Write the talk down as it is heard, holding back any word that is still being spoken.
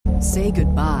Say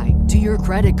goodbye to your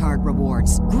credit card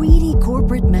rewards. Greedy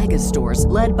corporate mega stores,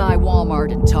 led by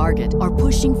Walmart and Target, are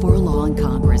pushing for a law in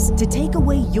Congress to take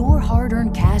away your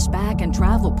hard-earned cash back and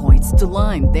travel points to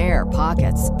line their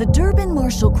pockets. The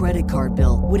Durbin-Marshall credit card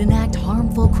bill would enact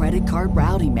harmful credit card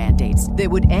routing mandates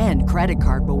that would end credit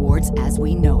card rewards as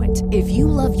we know it. If you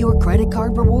love your credit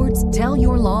card rewards, tell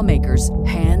your lawmakers,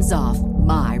 hands off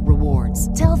my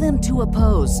rewards. Tell them to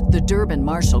oppose the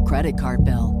Durbin-Marshall credit card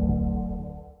bill.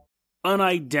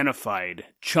 Unidentified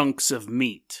chunks of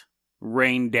meat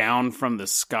rain down from the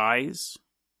skies.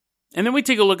 And then we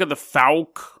take a look at the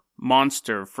Fouke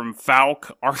monster from Fouke,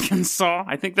 Arkansas.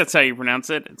 I think that's how you pronounce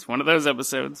it. It's one of those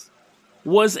episodes.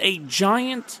 Was a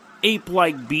giant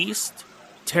ape-like beast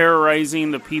terrorizing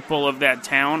the people of that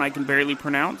town I can barely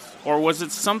pronounce? Or was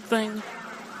it something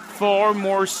far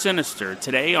more sinister?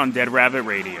 Today on Dead Rabbit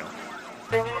Radio.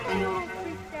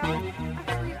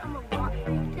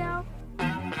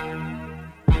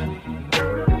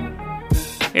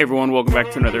 Hey everyone, welcome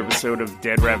back to another episode of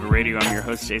Dead Rabbit Radio. I'm your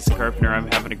host, Jason Carpenter. I'm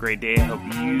having a great day. I hope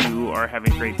you are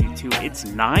having a great day too. It's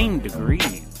 9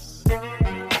 degrees.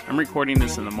 I'm recording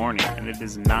this in the morning, and it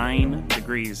is 9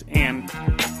 degrees. And,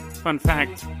 fun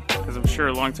fact, because I'm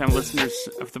sure long-time listeners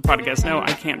of the podcast know,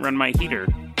 I can't run my heater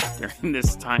during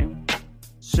this time.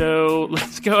 So,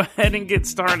 let's go ahead and get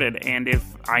started. And if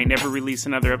I never release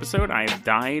another episode, I have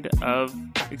died of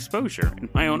exposure in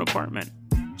my own apartment.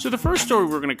 So the first story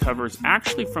we're going to cover is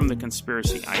actually from the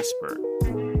Conspiracy Iceberg.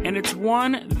 And it's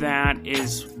one that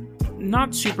is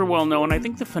not super well known. I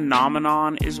think the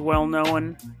phenomenon is well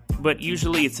known, but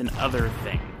usually it's in other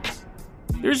things.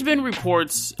 There's been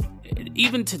reports,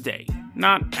 even today,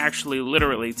 not actually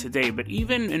literally today, but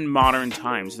even in modern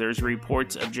times, there's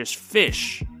reports of just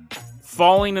fish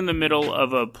falling in the middle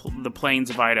of the plains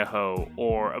of Idaho,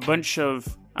 or a bunch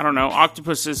of, I don't know,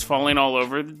 octopuses falling all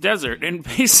over the desert. And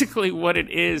basically what it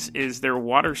is they're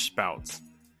water spouts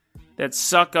that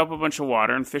suck up a bunch of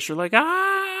water, and fish are like,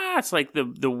 ah! It's like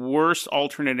the worst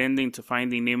alternate ending to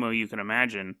Finding Nemo you can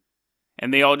imagine.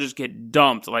 And they all just get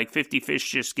dumped, like 50 fish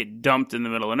just get dumped in the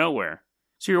middle of nowhere.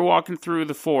 So you're walking through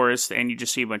the forest, and you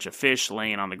just see a bunch of fish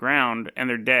laying on the ground, and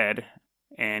they're dead.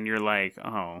 And you're like,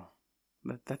 oh,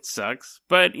 that sucks.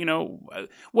 But,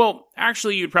 well,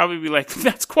 actually, you'd probably be like,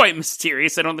 that's quite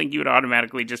mysterious. I don't think you would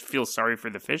automatically just feel sorry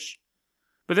for the fish.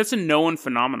 But that's a known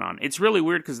phenomenon. It's really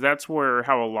weird because that's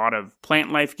how a lot of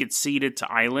plant life gets seeded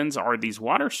to islands, are these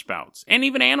water spouts. And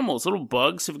even animals, little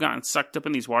bugs have gotten sucked up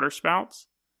in these water spouts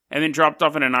and then dropped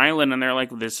off on an island, and they're like,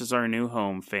 this is our new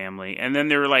home, family. And then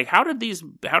they're like, how did this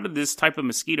type of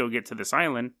mosquito get to this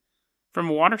island? From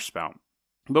a water spout.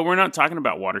 But we're not talking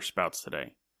about water spouts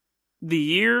today. The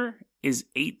year is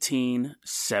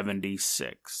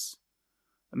 1876.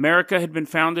 America had been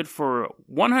founded for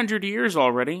 100 years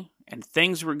already, and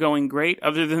things were going great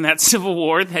other than that Civil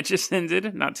War that just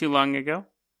ended not too long ago.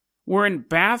 We're in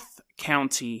Bath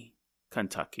County,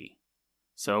 Kentucky.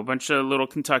 So a bunch of little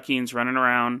Kentuckians running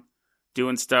around,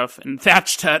 doing stuff, and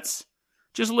thatched huts,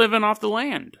 just living off the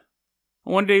land.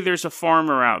 One day there's a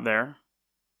farmer out there,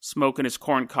 smoking his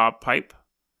corncob pipe,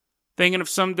 thinking of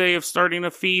someday of starting a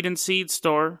feed and seed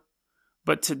store,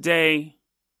 but today,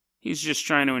 he's just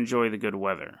trying to enjoy the good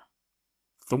weather.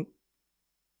 Thump.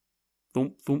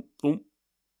 Thump, thump, thump.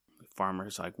 The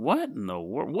farmer's like, what in the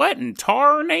world? What in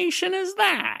tarnation is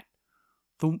that?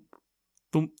 Thump,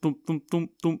 thump, thump, thump,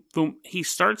 thump, thump, thump. He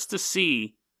starts to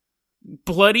see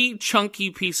bloody, chunky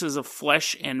pieces of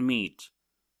flesh and meat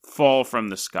fall from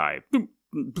the sky.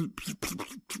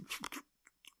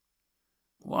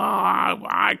 Well,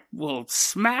 I will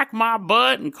smack my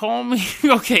butt and call me.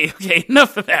 Okay,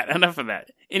 enough of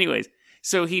that. Anyways,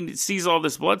 so he sees all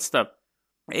this blood stuff.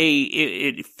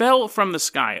 It fell from the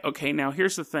sky. Okay, now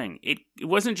here's the thing. It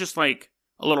wasn't just like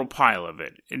a little pile of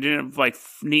it. It didn't like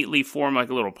neatly form like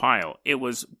a little pile.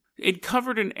 It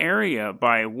covered an area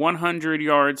by 100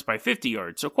 yards by 50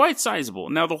 yards, so quite sizable.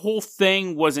 Now, the whole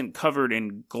thing wasn't covered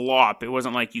in glop. It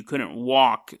wasn't like you couldn't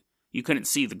walk, you couldn't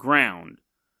see the ground.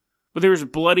 But there was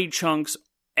bloody chunks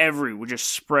just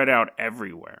spread out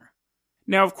everywhere.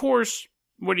 Now, of course,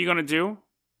 what are you going to do?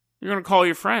 You're going to call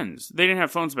your friends. They didn't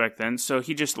have phones back then, so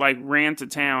he just ran to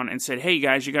town and said, hey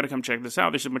guys, you got to come check this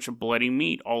out. There's a bunch of bloody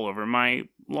meat all over my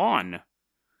lawn.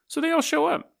 So they all show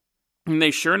up. And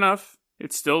sure enough,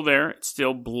 it's still there. It's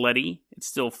still bloody. It's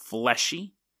still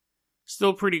fleshy.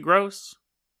 Still pretty gross.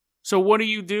 So what do?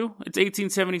 It's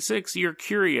 1876. You're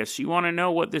curious. You want to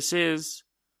know what this is.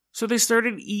 So they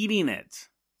started eating it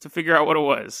to figure out what it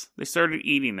was. They started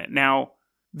eating it. Now,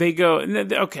 they go,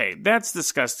 okay, that's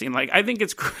disgusting. Like, I think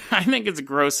it's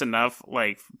gross enough.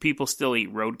 Like, people still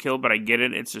eat roadkill, but I get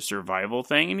it. It's a survival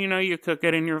thing. And, you cook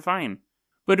it and you're fine.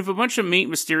 But if a bunch of meat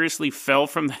mysteriously fell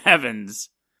from the heavens,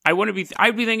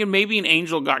 I'd be thinking maybe an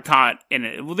angel got caught in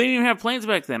it. Well, they didn't even have planes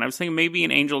back then. I was thinking maybe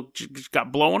an angel just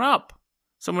got blown up.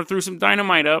 Someone threw some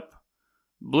dynamite up,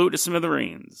 blew it to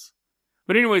smithereens.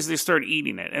 But anyways, they started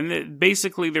eating it. And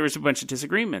basically, there was a bunch of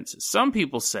disagreements. Some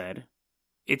people said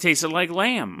it tasted like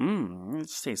lamb. It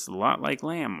tastes a lot like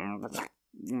lamb.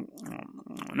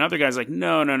 Another guy's like,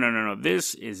 no.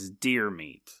 This is deer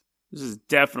meat. This is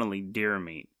definitely deer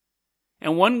meat.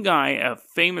 And one guy, a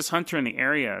famous hunter in the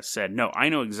area, said, no, I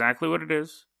know exactly what it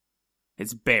is.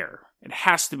 It's bear. It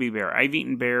has to be bear. I've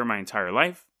eaten bear my entire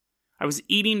life. I was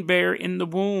eating bear in the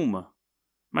womb.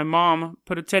 My mom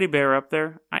put a teddy bear up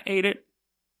there. I ate it.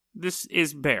 This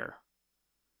is bear.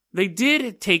 They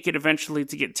did take it eventually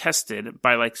to get tested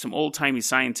by like some old-timey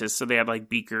scientists. So they had like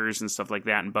beakers and stuff like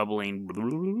that and bubbling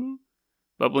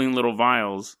little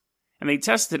vials. And they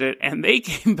tested it and they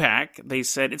came back. They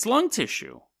said it's lung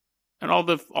tissue. And all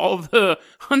the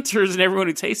hunters and everyone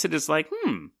who tasted it is like,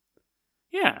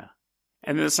 yeah.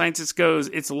 And then the scientist goes,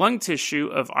 it's lung tissue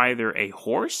of either a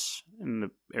horse. And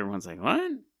everyone's like,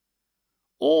 what?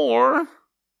 Or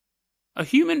a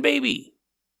human baby.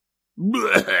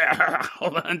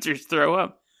 All the hunters throw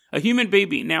up. A human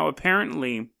baby. Now,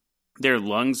 apparently, their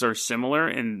lungs are similar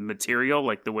in material,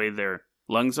 like the way their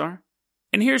lungs are.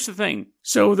 And here's the thing.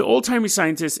 So the old-timey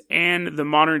scientists and the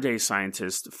modern-day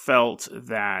scientists felt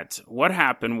that what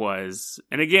happened was,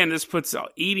 and again, this puts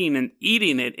eating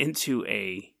it into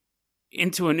a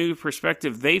new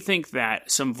perspective. They think that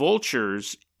some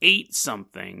vultures ate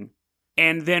something,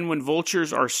 and then when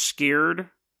vultures are scared,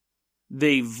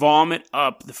 they vomit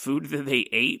up the food that they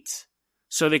ate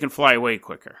so they can fly away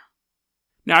quicker.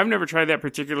 Now, I've never tried that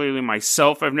particularly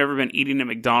myself. I've never been eating at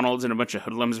McDonald's and a bunch of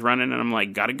hoodlums running, and I'm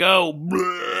like, gotta go,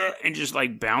 and just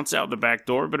like bounce out the back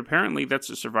door. But apparently that's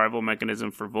a survival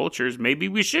mechanism for vultures. Maybe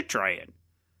we should try it.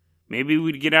 Maybe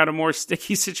we'd get out of more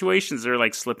sticky situations. They're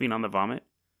like slipping on the vomit.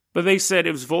 But they said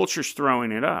it was vultures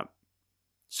throwing it up.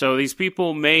 So these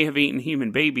people may have eaten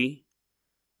human baby,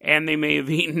 and they may have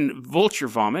eaten vulture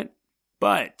vomit,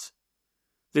 but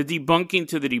the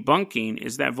debunking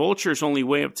is that vultures only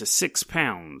weigh up to 6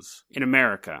 pounds in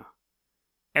America.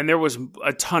 And there was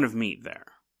a ton of meat there.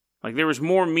 Like, there was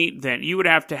more meat than you would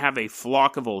have to have a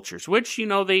flock of vultures, which,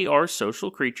 they are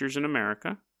social creatures in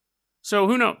America. So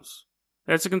who knows?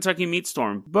 That's a Kentucky meat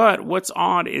storm. But what's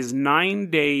odd is 9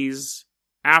 days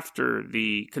after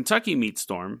the Kentucky meat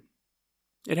storm,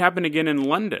 it happened again in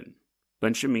London.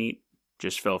 Bunch of meat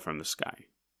just fell from the sky.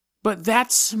 But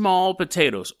that's small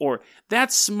potatoes, or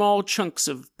that's small chunks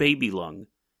of baby lung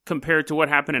compared to what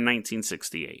happened in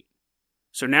 1968.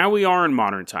 So now we are in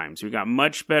modern times. We've got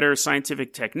much better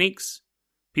scientific techniques.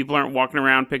 People aren't walking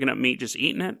around picking up meat, just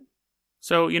eating it.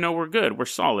 So, we're good. We're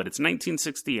solid. It's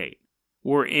 1968.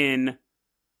 We're in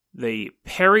the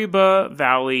Paraíba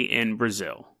Valley in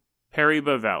Brazil.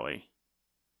 Paraíba Valley.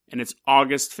 And it's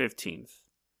August 15th.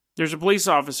 There's a police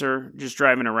officer just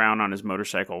driving around on his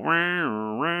motorcycle,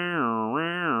 running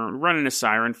a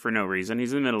siren for no reason.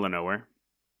 He's in the middle of nowhere.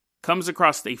 Comes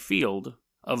across a field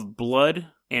of blood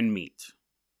and meat.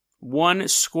 1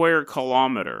 square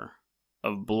kilometer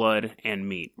of blood and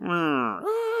meat.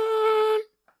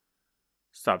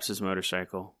 Stops his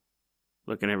motorcycle.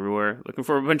 Looking everywhere. Looking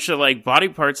for a bunch of body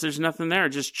parts. There's nothing there.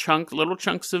 Just little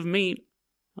chunks of meat.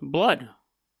 Blood.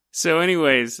 So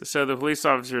anyways, the police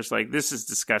officer's like, this is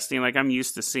disgusting. I'm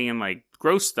used to seeing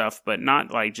gross stuff, but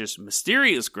not just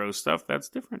mysterious gross stuff. That's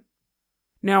different.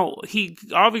 Now, he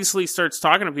obviously starts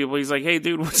talking to people. He's like, hey,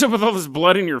 dude, what's up with all this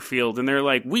blood in your field? And they're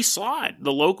like, we saw it.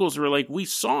 The locals were like, we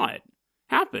saw it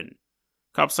happen.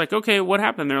 Cop's like, okay, what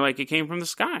happened? They're like, it came from the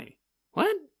sky.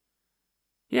 What?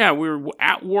 Yeah, we were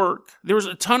at work. There was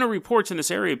a ton of reports in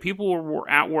this area. People were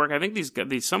at work. I think these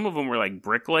some of them were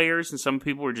bricklayers, and some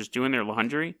people were just doing their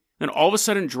laundry. Then all of a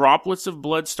sudden, droplets of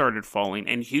blood started falling,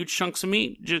 and huge chunks of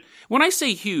meat. When I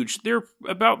say huge, they're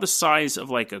about the size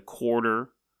of a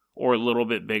quarter or a little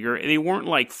bit bigger. They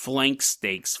weren't flank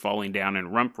steaks falling down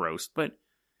in rump roast, but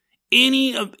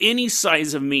any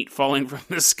size of meat falling from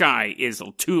the sky is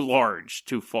too large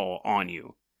to fall on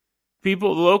you. The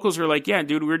locals are like, yeah,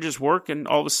 dude, we were just working.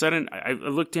 All of a sudden, I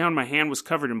looked down, my hand was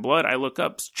covered in blood. I look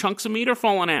up, chunks of meat are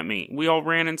falling at me. We all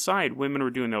ran inside. Women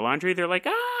were doing their laundry. They're like,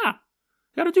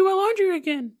 gotta do my laundry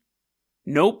again.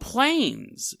 No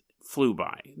planes flew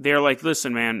by. They're like,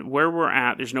 listen, man, where we're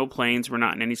at, there's no planes. We're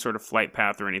not in any sort of flight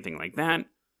path or anything like that.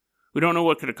 We don't know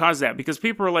what could have caused that, because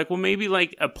people are like, well, maybe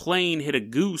a plane hit a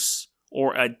goose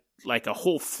or a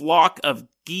whole flock of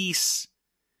geese,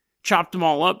 chopped them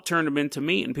all up, turned them into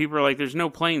meat, and people are like, there's no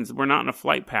planes. We're not in a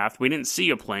flight path. We didn't see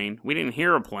a plane. We didn't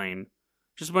hear a plane.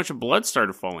 Just a bunch of blood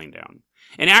started falling down.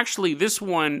 And actually, this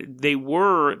one, they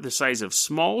were the size of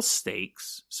small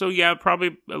steaks. So yeah,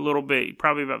 probably a little bit,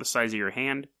 probably about the size of your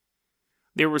hand.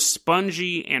 They were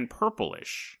spongy and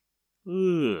purplish.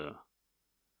 Ugh.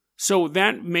 So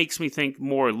that makes me think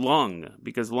more lung,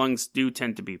 because lungs do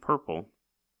tend to be purple.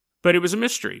 But it was a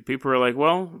mystery. People were like,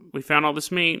 well, we found all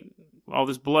this meat. All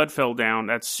this blood fell down.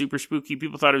 That's super spooky.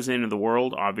 People thought it was the end of the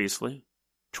world, obviously.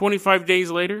 25 days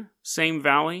later, same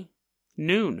valley,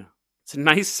 noon. It's a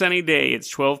nice sunny day. It's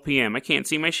 12 p.m. I can't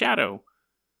see my shadow.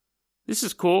 This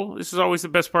is cool. This is always the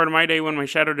best part of my day when my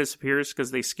shadow disappears because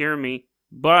they scare me.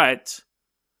 But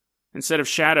instead of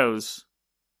shadows,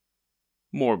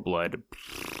 more blood.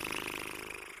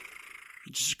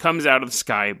 It just comes out of the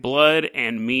sky. Blood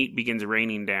and meat begins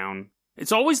raining down.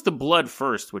 It's always the blood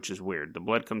first, which is weird. The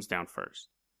blood comes down first.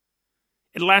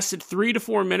 It lasted 3 to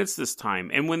 4 minutes this time,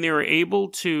 and when they were able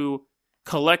to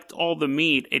collect all the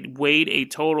meat, it weighed a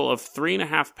total of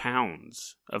 3.5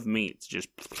 pounds of meat, just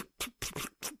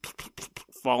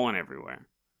falling everywhere.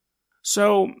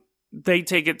 So they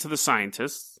take it to the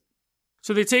scientists.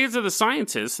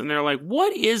 And they're like,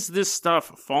 what is this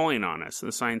stuff falling on us? And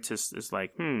the scientist is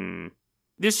like,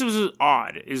 This was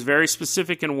odd. It's very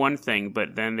specific in one thing,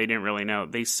 but then they didn't really know.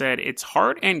 They said it's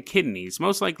heart and kidneys,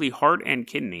 most likely heart and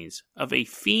kidneys, of a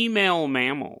female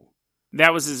mammal.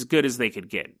 That was as good as they could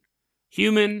get.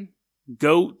 Human,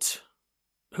 goat,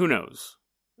 who knows?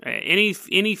 Any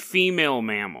female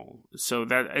mammal. So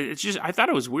that it's just, I thought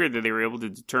it was weird that they were able to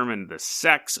determine the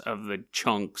sex of the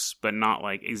chunks, but not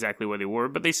like exactly what they were.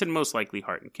 But they said most likely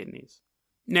heart and kidneys.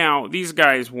 Now, these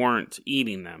guys weren't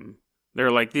eating them.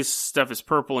 They're like, this stuff is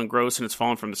purple and gross and it's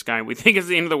falling from the sky. We think it's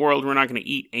the end of the world. We're not going to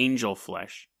eat angel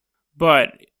flesh.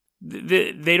 But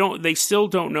they still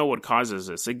don't know what causes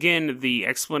this. Again, the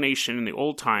explanation in the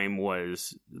old time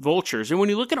was vultures. And when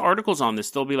you look at articles on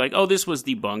this, they'll be like, oh, this was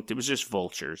debunked. It was just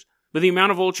vultures. But the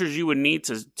amount of vultures you would need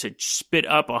to spit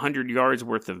up 100 yards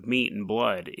worth of meat and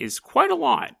blood is quite a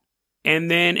lot.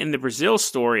 And then in the Brazil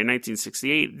story in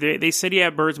 1968, they said, yeah,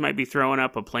 birds might be throwing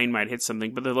up, a plane might hit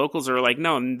something, but the locals are like,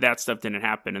 no, that stuff didn't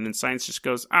happen. And then science just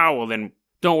goes, oh, well then,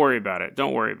 don't worry about it.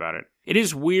 Don't worry about it. It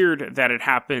is weird that it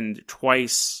happened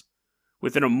twice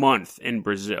within a month in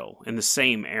Brazil, in the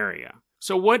same area.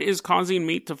 So what is causing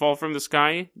meat to fall from the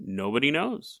sky? Nobody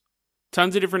knows.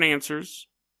 Tons of different answers,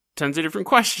 tons of different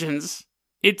questions.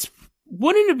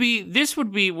 This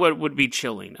would be what would be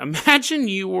chilling. Imagine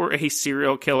you were a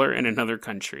serial killer in another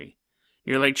country.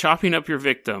 You're like chopping up your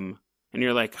victim, and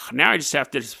you're like, now I just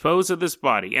have to dispose of this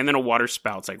body. And then a water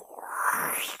spout's like,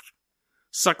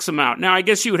 sucks them out. Now, I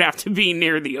guess you would have to be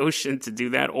near the ocean to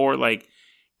do that, or like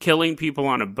killing people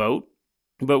on a boat.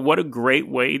 But what a great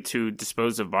way to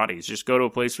dispose of bodies. Just go to a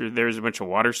place where there's a bunch of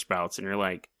water spouts, and you're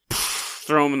like,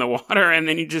 throw them in the water, and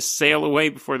then you just sail away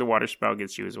before the water spout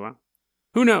gets you as well.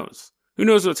 Who knows? Who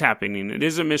knows what's happening? It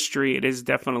is a mystery. It is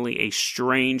definitely a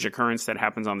strange occurrence that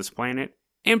happens on this planet.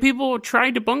 And people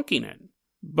try debunking it.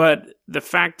 But the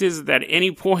fact is that at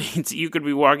any point, you could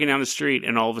be walking down the street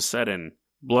and all of a sudden,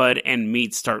 blood and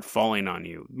meat start falling on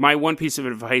you. My one piece of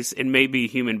advice, it may be a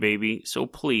human baby, so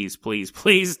please, please,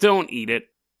 please don't eat it.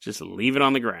 Just leave it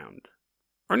on the ground.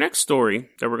 Our next story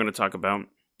that we're going to talk about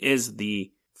is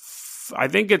I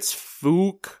think it's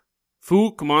Fook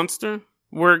monster.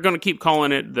 We're going to keep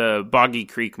calling it the Boggy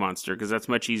Creek monster because that's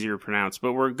much easier to pronounce.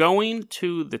 But we're going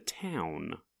to the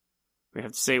town. We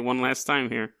have to say it one last time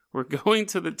here. We're going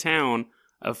to the town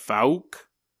of Fouke,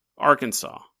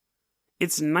 Arkansas.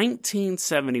 It's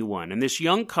 1971, and this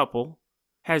young couple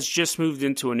has just moved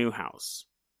into a new house.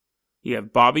 You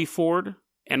have Bobby Ford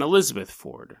and Elizabeth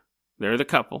Ford. They're the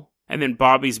couple. And then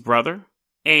Bobby's brother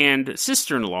and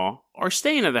sister-in-law are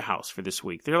staying at the house for this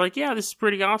week. They're like, yeah, this is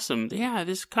pretty awesome. Yeah,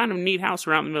 this kind of neat house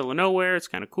around in the middle of nowhere. It's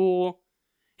kind of cool.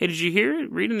 Hey, did you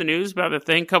read in the news about the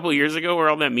thing a couple of years ago where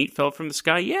all that meat fell from the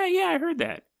sky? Yeah, I heard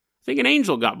that. I think an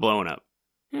angel got blown up.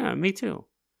 Yeah, me too.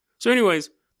 So anyways,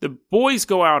 the boys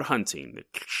go out hunting. They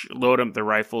load up their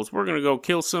rifles. We're going to go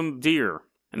kill some deer.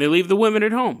 And they leave the women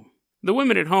at home. The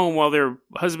women at home, while their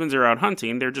husbands are out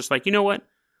hunting, they're just like, you know what?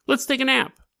 Let's take a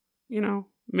nap. You know,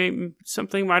 maybe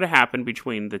something might have happened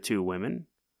between the two women.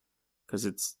 Because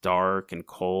it's dark and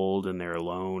cold and they're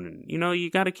alone. And, you know,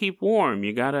 you got to keep warm.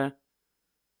 You got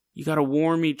to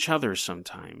warm each other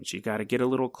sometimes. You got to get a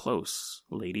little close,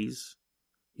 ladies.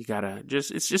 You gotta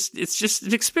it's just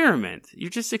an experiment. You're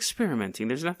just experimenting.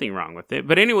 There's nothing wrong with it.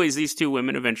 But anyways, these two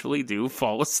women eventually do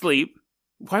fall asleep.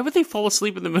 Why would they fall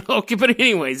asleep in the middle? Okay, but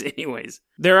anyways.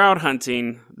 They're out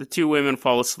hunting. The two women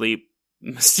fall asleep.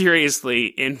 mysteriously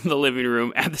in the living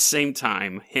room at the same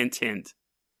time. Hint, hint.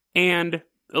 And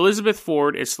Elizabeth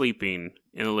Ford is sleeping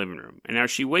in the living room. And now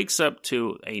she wakes up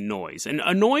to a noise. And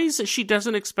a noise that she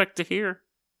doesn't expect to hear.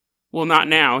 Well, not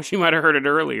now. She might have heard it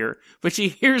earlier. But she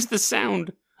hears the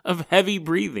sound of heavy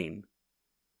breathing.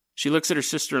 She looks at her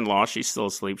sister-in-law. She's still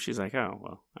asleep. She's like, oh,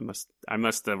 well, I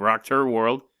must have rocked her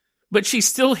world. But she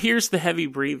still hears the heavy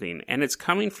breathing. And it's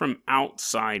coming from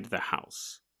outside the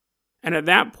house. And at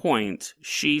that point,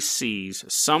 she sees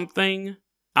something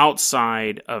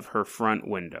outside of her front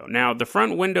window. Now, the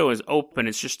front window is open.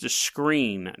 It's just a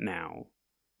screen now.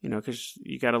 You know, because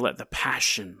you got to let the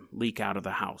passion leak out of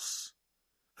the house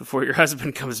before your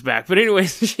husband comes back. But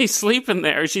anyways, she's sleeping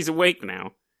there. She's awake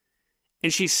now.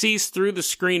 And she sees through the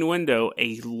screen window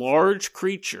a large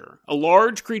creature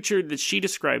that she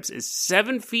describes as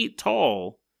 7 feet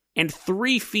tall and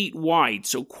 3 feet wide.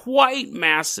 So quite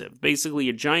massive. Basically,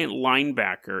 a giant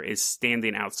linebacker is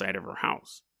standing outside of her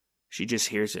house. She just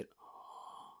hears it.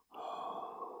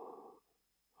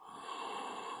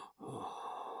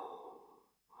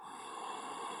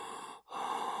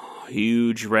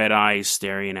 Huge red eyes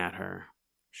staring at her.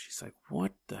 She's like,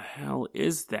 what the hell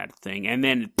is that thing? And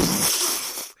then,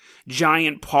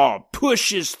 giant paw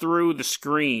pushes through the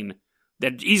screen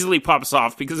that easily pops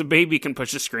off because a baby can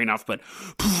push the screen off, but,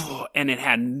 and it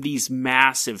had these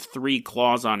massive 3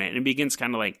 claws on it, and it begins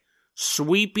kind of like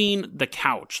sweeping the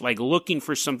couch, like looking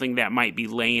for something that might be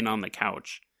laying on the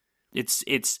couch. It's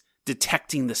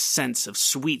detecting the sense of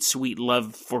sweet, sweet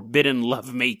love, forbidden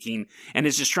love making, and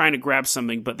it's just trying to grab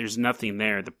something, but there's nothing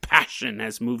there. The passion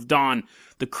has moved on.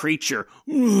 The creature.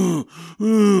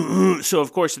 So,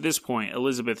 of course, at this point,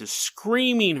 Elizabeth is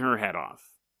screaming her head off,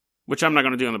 which I'm not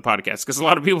going to do on the podcast, because a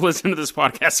lot of people listen to this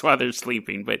podcast while they're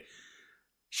sleeping, but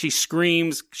she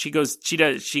screams, she goes,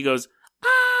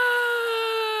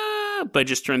 ah, but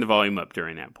just turn the volume up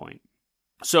during that point.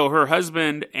 So her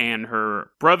husband and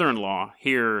her brother-in-law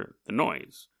hear the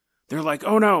noise. They're like,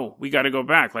 oh no, we got to go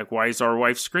back. Like, why is our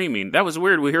wife screaming? That was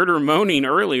weird. We heard her moaning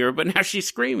earlier, but now she's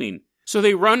screaming. So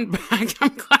they run back.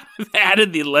 I'm glad they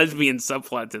added the lesbian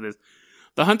subplot to this.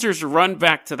 The hunters run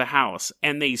back to the house,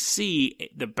 and they see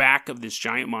the back of this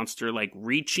giant monster, like,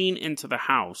 reaching into the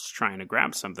house, trying to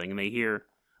grab something, and they hear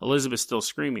Elizabeth still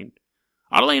screaming.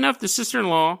 Oddly enough, the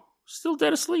sister-in-law still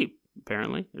dead asleep,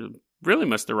 apparently. It really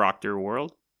must have rocked her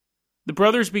world. The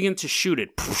brothers begin to shoot it.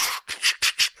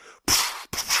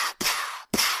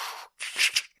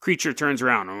 Creature turns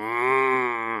around.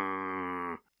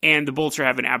 And the bolts are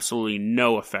having absolutely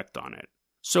no effect on it.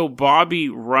 So Bobby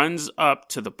runs up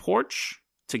to the porch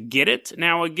to get it.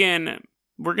 Now, again,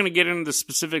 we're going to get into the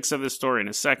specifics of this story in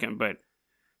a second, but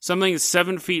something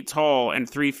 7 feet tall and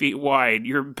 3 feet wide,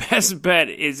 your best bet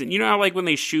is, you know how like when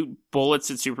they shoot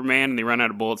bullets at Superman and they run out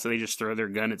of bullets, so they just throw their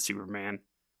gun at Superman?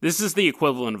 This is the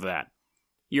equivalent of that.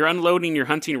 You're unloading your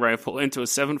hunting rifle into a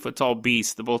 7 foot tall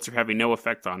beast. The bolts are having no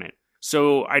effect on it.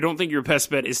 So I don't think your best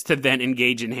bet is to then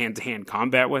engage in hand-to-hand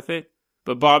combat with it.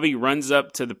 But Bobby runs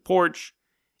up to the porch,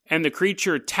 and the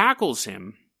creature tackles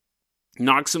him,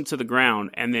 knocks him to the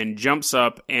ground, and then jumps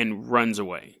up and runs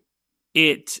away.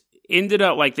 It ended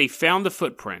up, like, they found the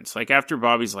footprints. Like, after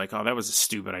Bobby's like, oh, that was a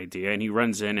stupid idea, and he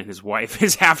runs in, and his wife,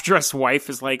 his half-dressed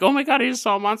wife, is like, oh my god, I just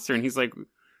saw a monster. And he's like,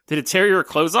 did it tear your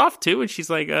clothes off, too? And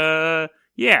she's like,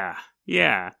 yeah,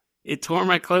 it tore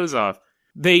my clothes off.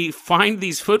 They find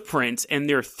these footprints, and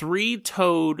they're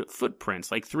 3-toed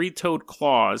footprints, like 3-toed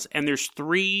claws, and there's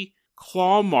 3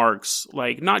 claw marks,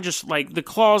 like, not just, like, the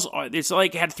claws, it's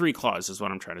like it had 3 claws, is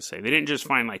what I'm trying to say. They didn't just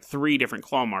find, like, 3 different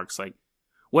claw marks, like,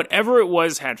 whatever it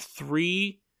was had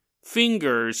 3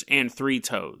 fingers and 3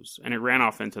 toes, and it ran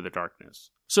off into the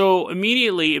darkness. So,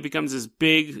 immediately, it becomes this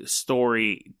big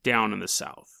story down in the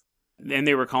south. And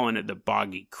they were calling it the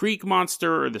Boggy Creek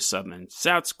Monster or the Southern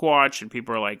Sasquatch. And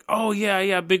people are like, oh,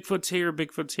 yeah, Bigfoot's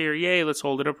here. Yay, let's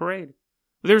hold it a parade.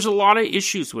 There's a lot of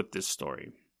issues with this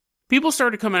story. People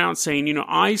started coming out saying, you know,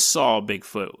 I saw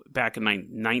Bigfoot back in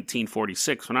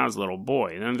 1946 when I was a little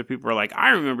boy. And other people were like, I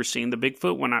remember seeing the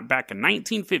Bigfoot back in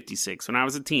 1956 when I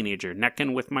was a teenager,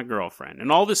 necking with my girlfriend.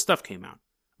 And all this stuff came out.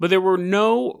 But there were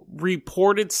no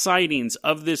reported sightings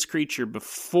of this creature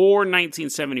before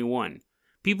 1971.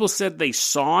 People said they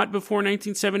saw it before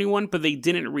 1971, but they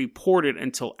didn't report it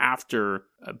until after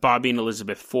Bobby and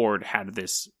Elizabeth Ford had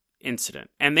this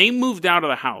incident. And they moved out of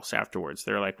the house afterwards.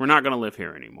 They're like, we're not going to live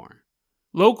here anymore.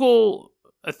 Local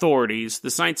authorities,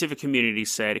 the scientific community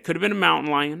said it could have been a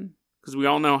mountain lion, because we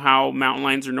all know how mountain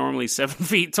lions are normally 7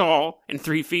 feet tall and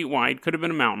 3 feet wide. Could have been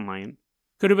a mountain lion.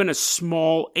 Could have been a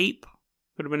small ape.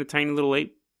 Could have been a tiny little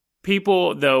ape.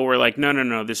 People, though, were like,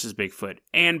 no, this is Bigfoot.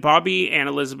 And Bobby and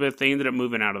Elizabeth, they ended up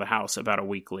moving out of the house about a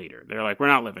week later. They're like, we're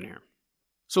not living here.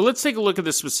 So let's take a look at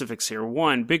the specifics here.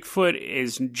 One, Bigfoot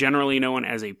is generally known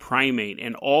as a primate.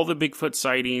 And all the Bigfoot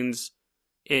sightings,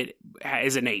 it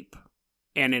is an ape.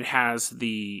 And it has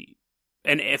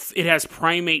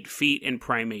primate feet and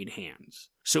primate hands.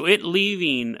 So it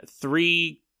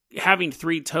having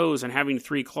 3 toes and having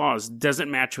 3 claws doesn't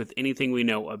match with anything we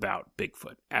know about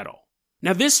Bigfoot at all.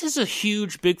 Now, this is a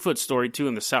huge Bigfoot story, too,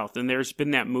 in the South. And there's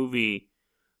been that movie,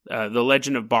 The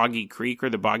Legend of Boggy Creek, or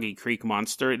the Boggy Creek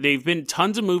Monster. They've been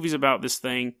tons of movies about this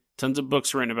thing, tons of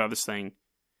books written about this thing.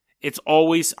 It's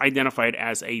always identified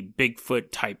as a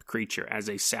Bigfoot-type creature, as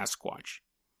a Sasquatch.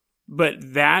 But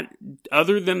that,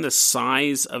 other than the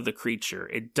size of the creature,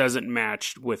 it doesn't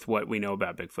match with what we know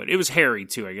about Bigfoot. It was hairy,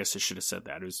 too. I guess I should have said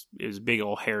that. It was a big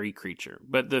old hairy creature.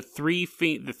 But the 3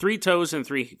 toes and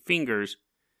 3 fingers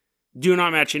do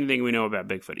not match anything we know about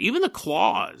Bigfoot. Even the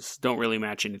claws don't really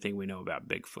match anything we know about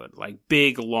Bigfoot, like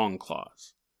big, long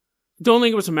claws. Don't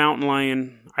think it was a mountain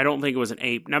lion. I don't think it was an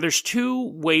ape. Now, there's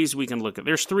 3 ways we can look at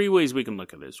this.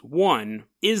 One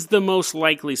is the most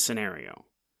likely scenario,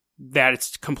 that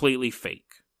it's completely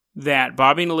fake. That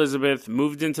Bobby and Elizabeth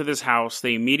moved into this house.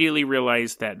 They immediately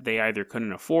realized that they either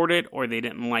couldn't afford it or they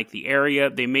didn't like the area.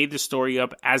 They made the story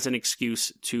up as an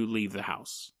excuse to leave the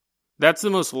house. That's the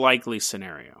most likely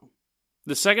scenario.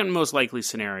 The second most likely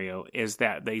scenario is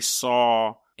that they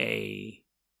saw then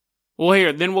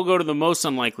we'll go to the most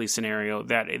unlikely scenario,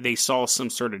 that they saw some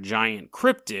sort of giant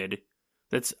cryptid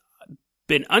that's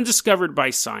been undiscovered by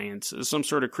science, some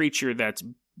sort of creature that's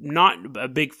not a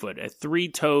Bigfoot, a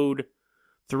 3-toed,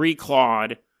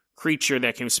 3-clawed creature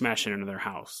that came smashing into their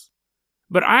house.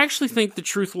 But I actually think the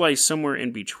truth lies somewhere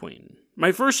in between.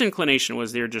 My first inclination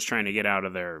was they're just trying to get out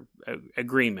of their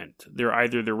agreement. They're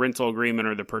either the rental agreement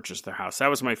or the purchase of their house. That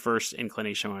was my first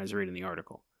inclination when I was reading the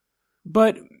article.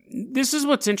 But this is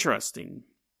what's interesting.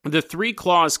 The 3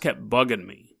 claws kept bugging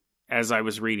me as I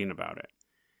was reading about it.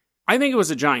 I think it was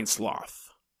a giant sloth.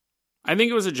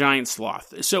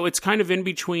 So it's kind of in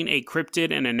between a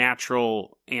cryptid and a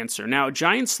natural answer. Now,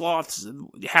 giant sloths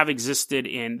have existed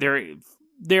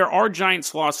there are giant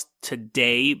sloths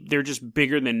today. They're just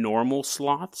bigger than normal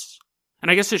sloths. And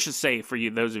I guess I should say, for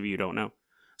you, those of you who don't know,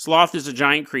 sloth is a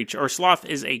giant creature, or sloth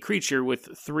is a creature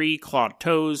with 3 clawed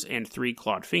toes and 3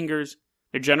 clawed fingers.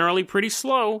 They're generally pretty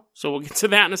slow, so we'll get to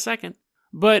that in a second.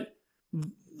 But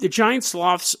the giant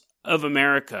sloths of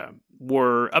America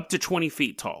were up to 20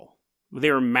 feet tall.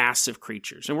 They were massive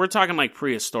creatures. And we're talking like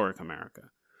prehistoric America.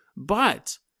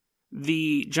 But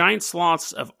the giant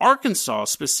sloths of Arkansas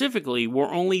specifically were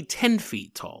only 10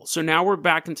 feet tall. So now we're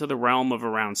back into the realm of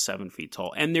around 7 feet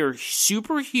tall. And they're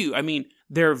super huge. I mean,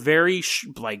 they're very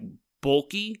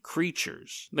bulky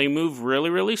creatures. They move really,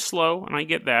 really slow, and I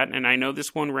get that. And I know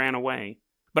this one ran away.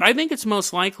 But I think it's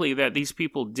most likely that these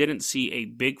people didn't see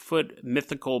a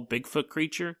mythical Bigfoot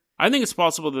creature. I think it's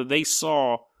possible that they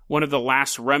saw one of the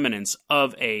last remnants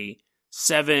of a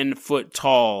 7-foot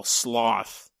tall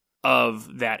sloth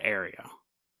of that area.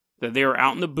 That they were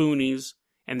out in the boonies,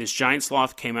 and this giant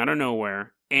sloth came out of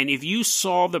nowhere, and if you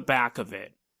saw the back of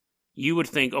it, you would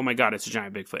think, oh my god, it's a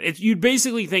giant Bigfoot. You'd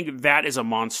basically think that is a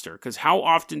monster, because how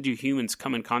often do humans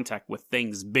come in contact with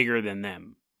things bigger than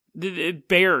them?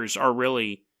 Bears are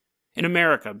really, in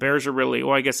America,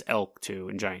 well, I guess elk too,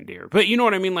 and giant deer. But you know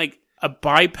what I mean? Like, a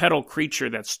bipedal creature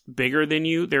that's bigger than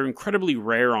you, they're incredibly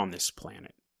rare on this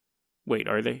planet. Wait,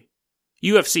 are they?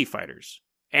 UFC fighters.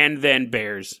 And then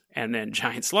bears, and then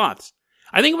giant sloths.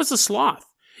 I think it was a sloth.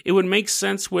 It would make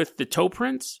sense with the toe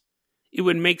prints. It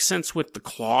would make sense with the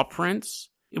claw prints.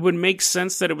 It would make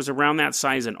sense that it was around that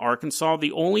size in Arkansas.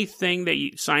 The only thing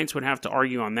that science would have to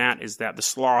argue on that is that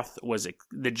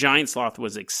the giant sloth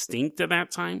was extinct at that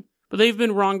time. But they've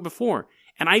been wrong before.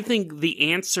 And I think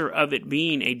the answer of it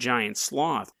being a giant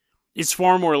sloth is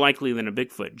far more likely than a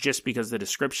Bigfoot, just because of the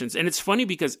descriptions. And it's funny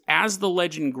because as the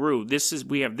legend grew,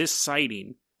 we have this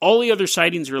sighting. All the other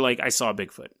sightings were like, I saw a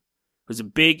Bigfoot. It was a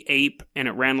big ape, and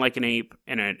it ran like an ape,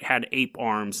 and it had ape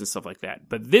arms and stuff like that.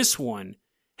 But this one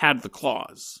had the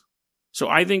claws. So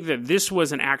I think that this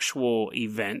was an actual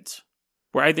event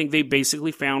where I think they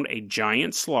basically found a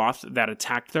giant sloth that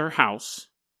attacked their house.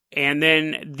 And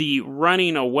then the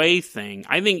running away thing,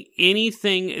 I think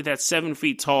anything that's 7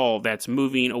 feet tall that's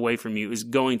moving away from you is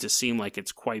going to seem like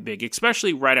it's quite big,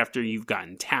 especially right after you've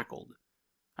gotten tackled.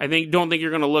 Don't think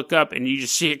you're going to look up and you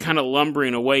just see it kind of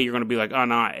lumbering away. You're going to be like, oh,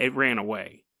 no, it ran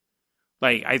away.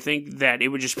 Like, I think that it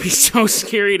would just be so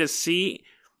scary to see.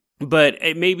 But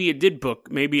maybe it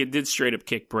did straight up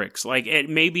kick bricks. Like,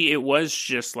 maybe it was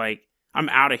just like I'm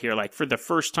out of here. Like, for the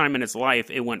first time in his life,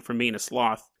 it went from being a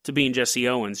sloth to being Jesse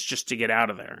Owens just to get out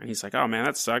of there. And he's like, oh man,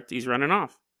 that sucked. He's running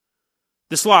off.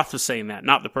 The sloth was saying that,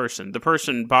 not the person. The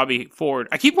person, Bobby Ford,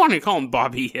 I keep wanting to call him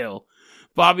Bobby Hill.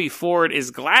 Bobby Ford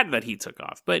is glad that he took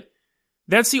off. But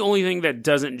that's the only thing that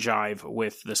doesn't jive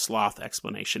with the sloth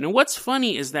explanation. And what's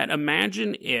funny is that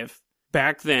imagine if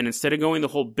back then, instead of going the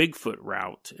whole Bigfoot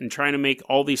route and trying to make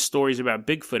all these stories about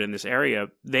Bigfoot in this area,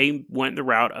 they went the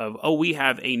route of, oh, we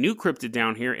have a new cryptid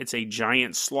down here. It's a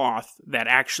giant sloth that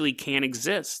actually can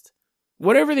exist.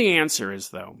 Whatever the answer is,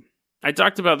 though, I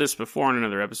talked about this before in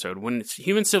another episode. When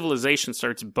human civilization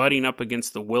starts butting up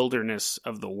against the wilderness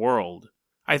of the world,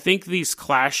 I think these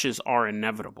clashes are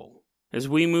inevitable. As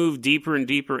we move deeper and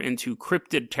deeper into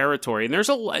cryptid territory, and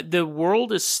the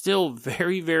world is still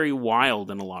very, very wild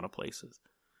in a lot of places.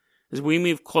 As we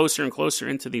move closer and closer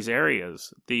into these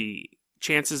areas, the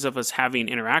chances of us having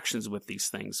interactions with these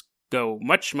things go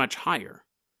much, much higher.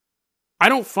 I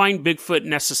don't find Bigfoot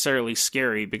necessarily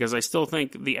scary because I still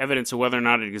think the evidence of whether or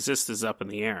not it exists is up in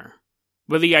the air.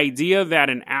 But the idea that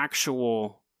an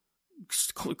actual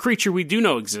creature we do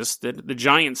know existed, the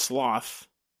giant sloth,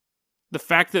 the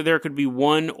fact that there could be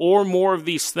one or more of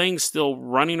these things still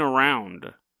running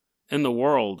around in the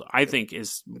world, I think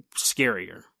is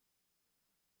scarier.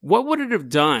 What would it have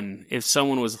done if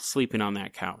someone was sleeping on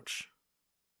that couch?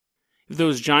 If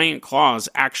those giant claws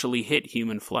actually hit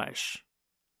human flesh?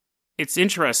 It's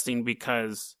interesting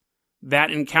because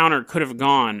that encounter could have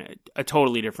gone a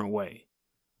totally different way.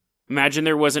 Imagine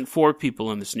there wasn't 4 people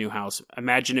in this new house.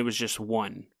 Imagine it was just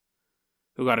one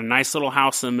who got a nice little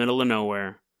house in the middle of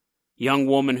nowhere. Young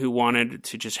woman who wanted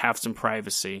to just have some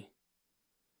privacy.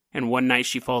 And one night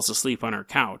she falls asleep on her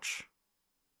couch.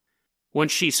 When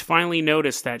she's finally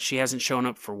noticed that she hasn't shown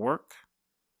up for work,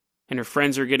 and her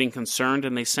friends are getting concerned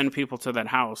and they send people to that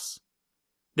house,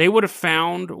 they would have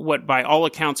found what by all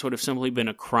accounts would have simply been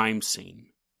a crime scene.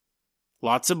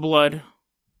 Lots of blood,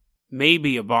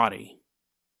 maybe a body,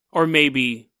 or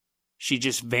maybe she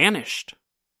just vanished.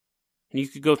 And you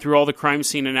could go through all the crime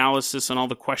scene analysis and all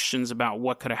the questions about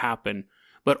what could have happened.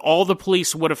 But all the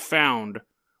police would have found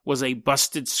was a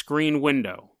busted screen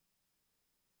window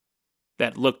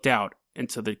that looked out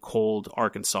into the cold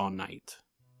Arkansas night.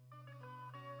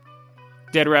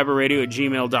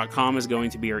 DeadRabbitRadio@gmail.com is going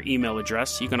to be our email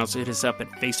address. You can also hit us up at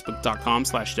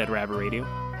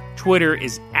Facebook.com/DeadRabbitRadio. Twitter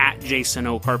is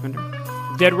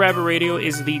 @JasonOCarpenter. Dead Rabbit Radio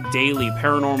is the daily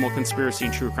paranormal conspiracy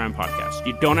and true crime podcast.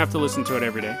 You don't have to listen to it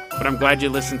every day, but I'm glad you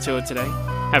listened to it today.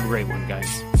 Have a great one,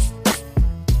 guys.